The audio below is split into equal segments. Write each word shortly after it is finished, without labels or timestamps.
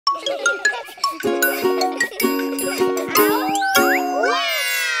Yeah!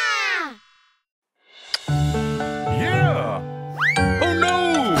 Oh no!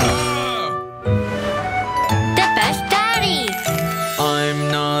 The best daddy!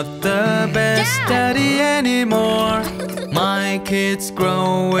 I'm not the best daddy anymore. My kid's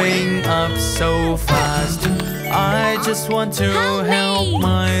growing up so fast. I just want to help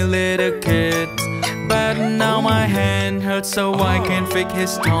my little kid, but now my hand hurts so I can't fix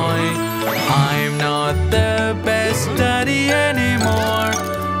his toy. I'm not the best daddy anymore.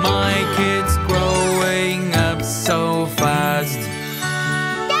 My kid's growing up so fast.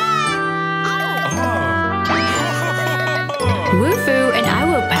 Wolfoo and I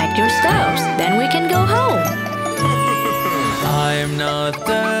will pack your stuffs, then we can go home. I'm not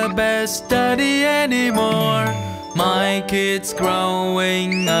the best daddy anymore. My kid's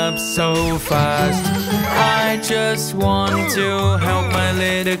growing up so fast. I just want to help my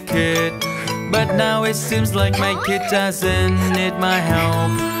little kid, but now it seems like my kid doesn't need my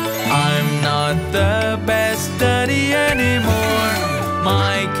help. I'm not the best daddy anymore.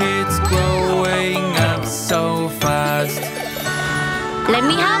 My kid's growing up so fast. Let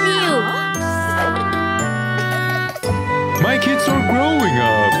me help you. My kids are growing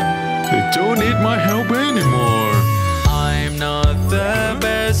up. They don't need my help anymore. I'm not the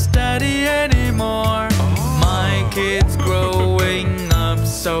best daddy anymore. My kid's growing up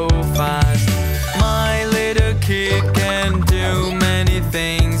so fast. My little kid can do many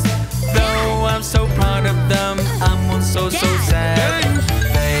things. Though I'm so proud of them, I'm also so sad.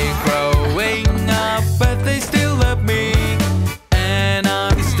 They growing up, but they still love me, and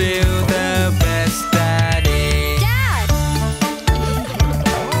I'm still the best daddy.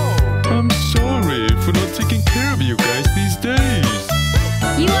 I'm sorry for not taking care of you guys these days.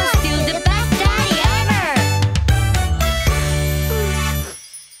 You are still the best daddy ever.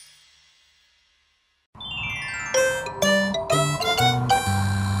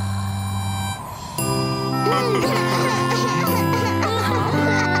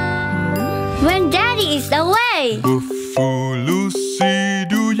 When daddy is away. Wolfoo, Lucy,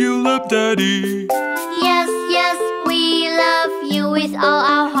 do you love daddy? Yes, yes, we love you with all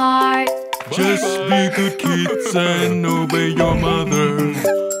our heart. Just be good kids and obey your mother.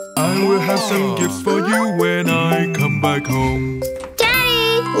 I will have some gifts for you when I come back home.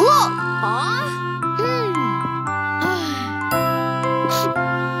 Daddy, look!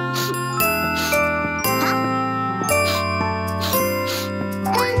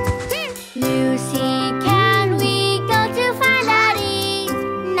 Lucy, can we go to find daddy?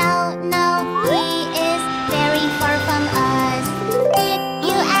 No, no, he is very far from us. Did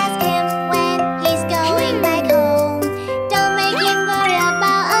you ask him when he's going back home? Don't make him worry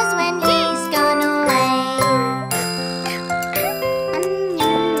about us when he's gone away.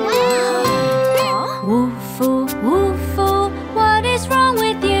 Wolfoo, Wolfoo, what is wrong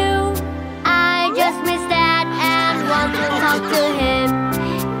with you? I just miss Dad and want to talk to him.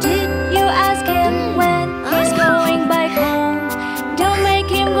 Did you ask him when he's going back home? Don't make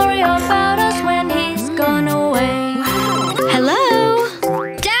him worry about us when he's gone away. Hello?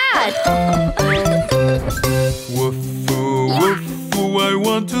 Dad! Wolfoo, Wolfoo, I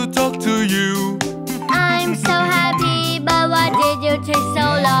want to talk to you. I'm so happy, but why did you take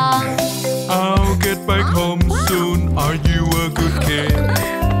so long? I'll get back home soon. Are you a good kid?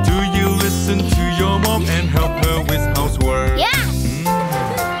 Do you listen to your mom and help her with housework? Yes!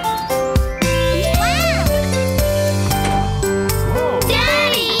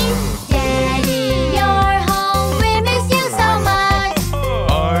 Daddy! Daddy, you're home. We miss you so much.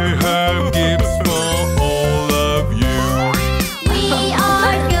 I have gifts for all of you. We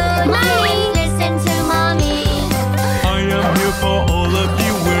are good. Mommy, listen to mommy. I am here for all of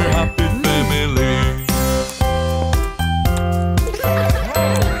you. We're happy family.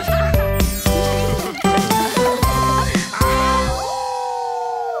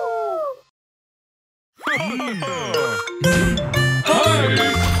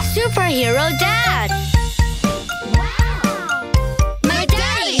 Superhero Dad! My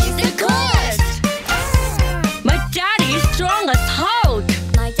daddy is the coolest! My daddy is strong as Hulk!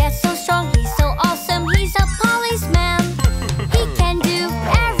 My dad's so strong, he's so awesome, he's a policeman. He can do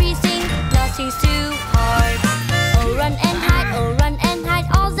everything, nothing's too hard. Oh run and hide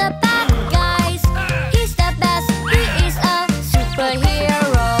all the bad guys. He's the best, he is a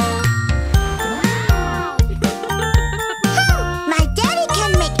superhero. My daddy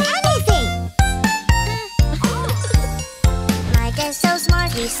can make anything.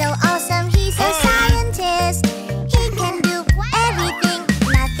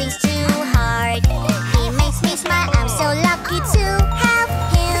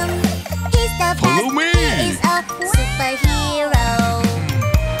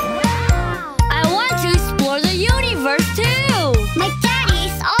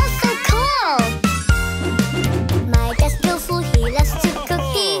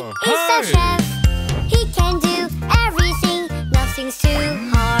 a chef. He can do everything, nothing's too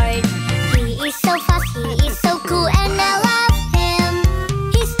hard. He is so fast, he is so cool, and I love him.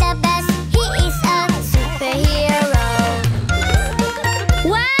 He's the best, he is a superhero.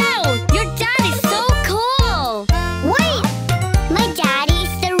 Wow, your dad is so cool! Wait, my daddy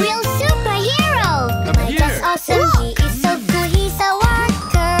is the real superhero. My dad's awesome, he is so cool, he's a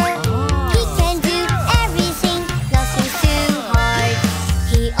worker. He can do everything, nothing's too hard.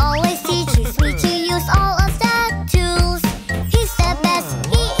 He always teaches me to use all of the tools. He's the best,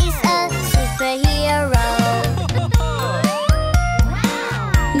 he is a superhero.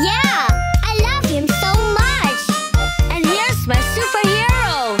 Yeah, I love him so much. And here's my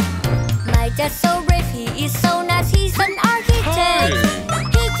superhero. My dad's so brave, he is so nice, he's an architect.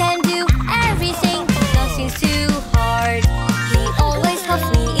 He can do everything, nothing's too hard. He always helps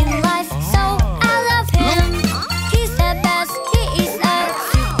me in life, so I love him. He's the best, he is a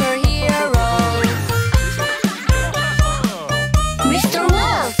superhero. Mr.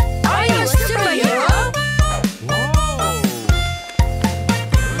 Wolf, are you a superhero?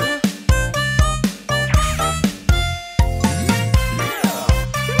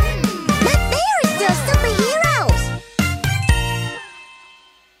 But there is still superheroes.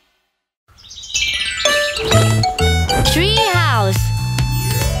 Treehouse.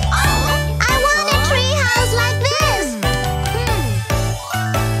 I want a treehouse like this.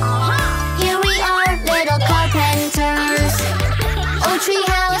 Here we are, little carpenters. Oh,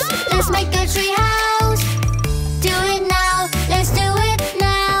 treehouse, let's make a treehouse. Do it now, let's do it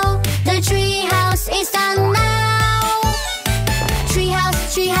now. The treehouse is done now.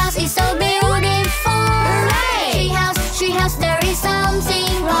 Treehouse is so beautiful. Hooray! Treehouse, there is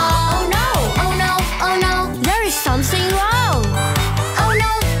something wrong. Oh no, oh no, oh no, there is something wrong. Oh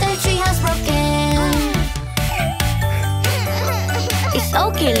no, the treehouse broken. It's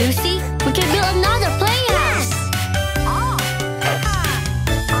okay, Lucy. We can build another playhouse.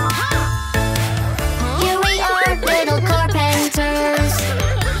 Here we are, little carpenters.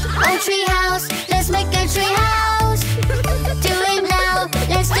 Oh, treehouse, let's make a treehouse. Do it now,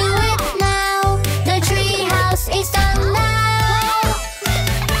 let's do it now. The treehouse is done now.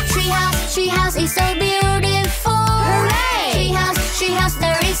 Treehouse is so beautiful. Hooray! Treehouse,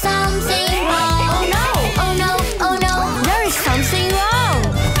 there is something wrong. Oh no, oh no, oh no, there is something wrong.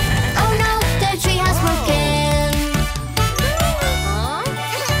 Oh no, the treehouse broken.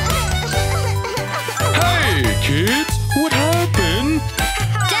 Hey, kids! What happened?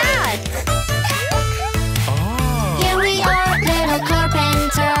 Dad! Here we are, little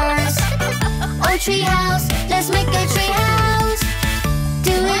carpenters. Oh, treehouse,